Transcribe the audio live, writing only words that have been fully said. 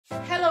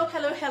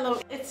Hello,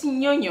 it's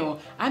Nyonyo.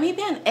 I may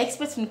be an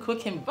expert in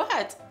cooking,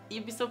 but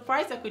you'd be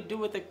surprised I could do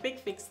with a quick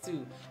fix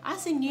too.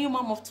 As a new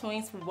mom of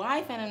twins,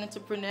 wife and an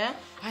entrepreneur,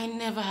 I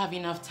never have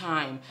enough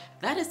time.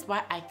 That is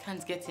why I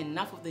can't get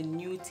enough of the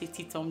new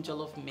Tasty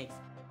Jollof mix.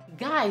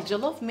 Guys,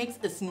 Jollof mix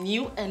is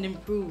new and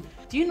improved.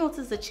 Do you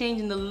notice the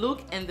change in the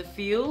look and the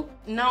feel?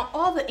 Now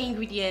all the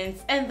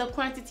ingredients and the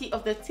quantity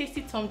of the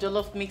Tasty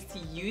Jollof mix to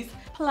use,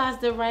 plus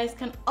the rice,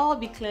 can all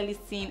be clearly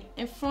seen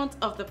in front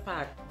of the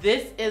pack.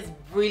 This is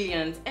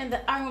brilliant, and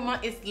the aroma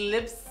is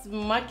lip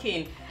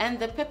smacking, and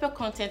the pepper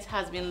content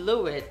has been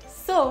lowered.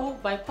 So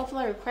by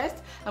popular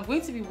request, I'm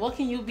going to be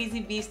walking you busy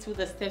bees through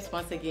the steps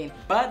once again,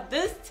 but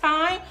this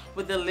time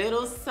with a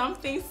little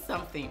something.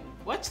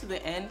 Watch to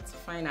the end to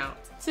find out.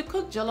 To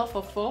cook jollof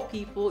for 4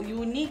 people, you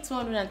will need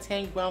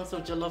 210 grams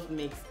of jollof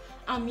mix.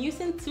 I'm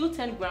using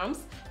 210 grams,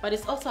 but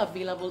it's also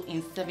available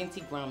in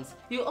 70 grams.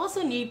 You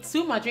also need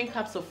 2 margarine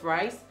cups of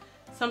rice,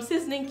 some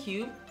seasoning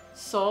cube,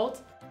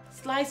 salt,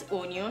 sliced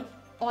onion,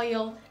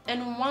 oil,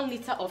 and 1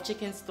 liter of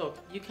chicken stock.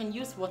 You can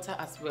use water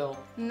as well.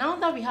 Now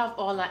that we have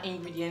all our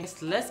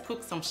ingredients, let's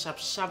cook some sharp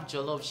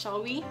jollof,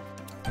 shall we?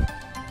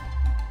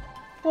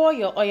 Pour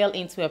your oil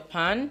into a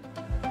pan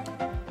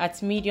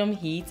at medium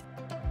heat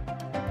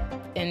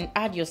and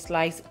add your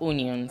sliced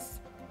onions.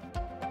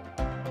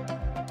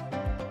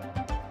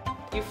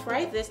 You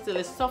fry this till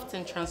it's soft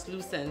and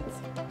translucent.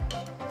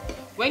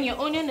 When your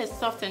onion is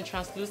soft and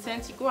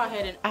translucent, you go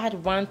ahead and add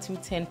 1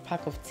 210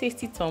 pack of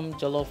Tasty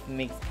Jollof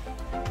mix.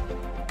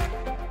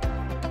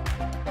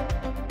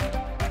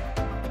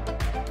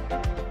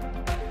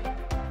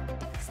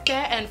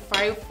 Stir and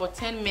fry for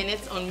 10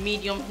 minutes on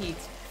medium heat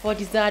for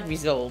desired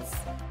results.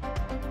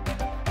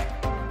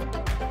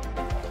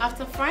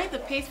 After frying the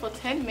paste for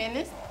 10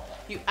 minutes,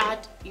 you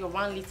add your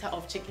 1 liter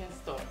of chicken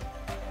stock.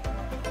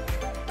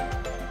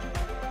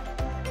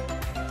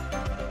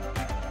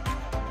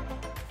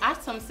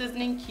 Add some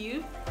seasoning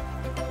cube.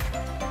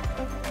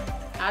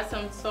 Add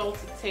some salt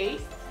to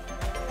taste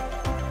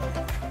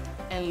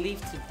and leave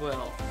to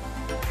boil.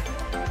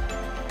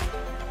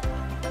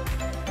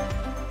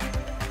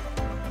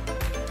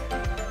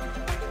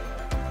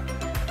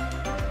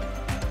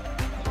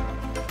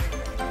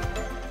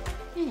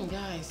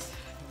 Guys,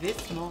 this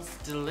smells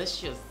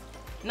delicious.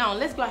 Now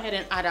let's go ahead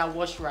and add our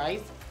washed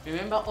rice.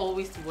 Remember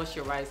always to wash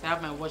your rice. I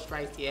have my washed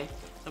rice here,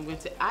 so I'm going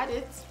to add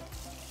it,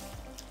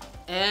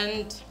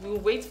 and we'll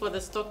wait for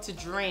the stock to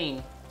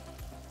drain.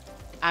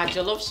 Our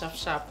jollof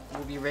sharp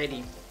will be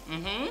ready.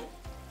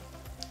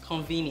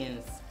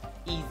 Convenience,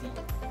 easy,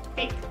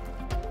 quick.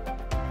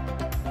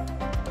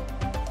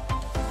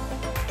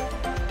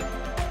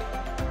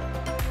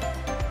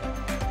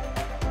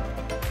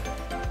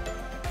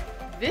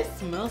 This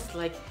smells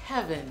like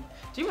heaven.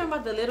 Do you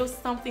remember the little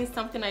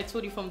something I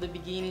told you from the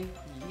beginning?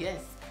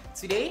 Yes.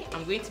 Today,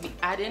 I'm going to be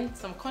adding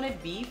some corned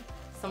beef,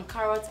 some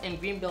carrots, and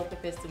green bell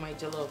peppers to my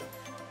jollof.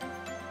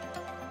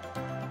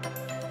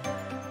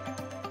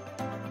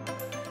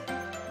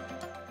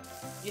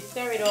 You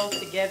stir it all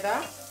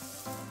together.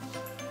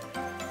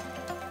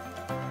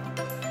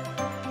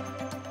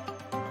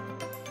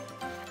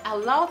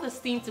 Allow the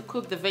steam to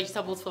cook the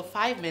vegetables for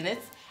 5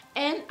 minutes,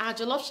 and our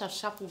jollof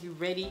sharp will be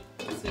ready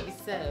to be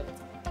served.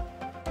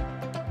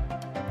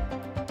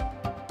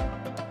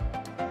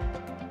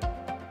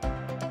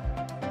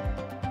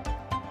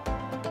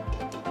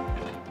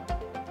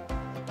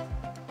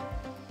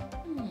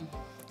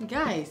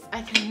 Guys,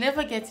 I can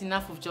never get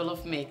enough of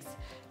jollof mix.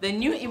 The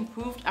new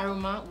improved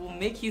aroma will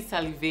make you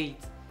salivate.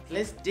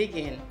 Let's dig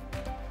in.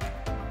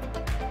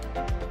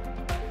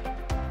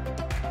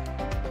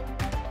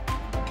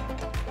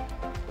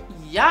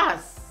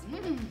 Yes!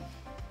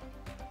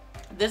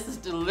 This is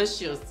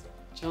delicious.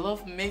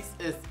 Jollof mix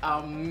is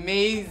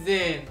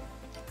amazing.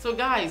 So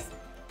guys,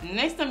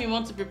 next time you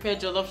want to prepare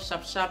jollof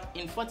sharp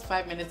in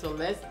 45 minutes or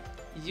less,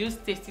 use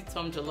Tasty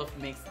Jollof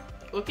mix.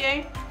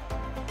 Okay?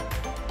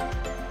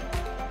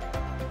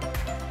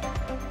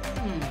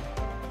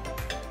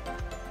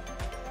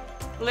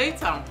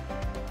 Later.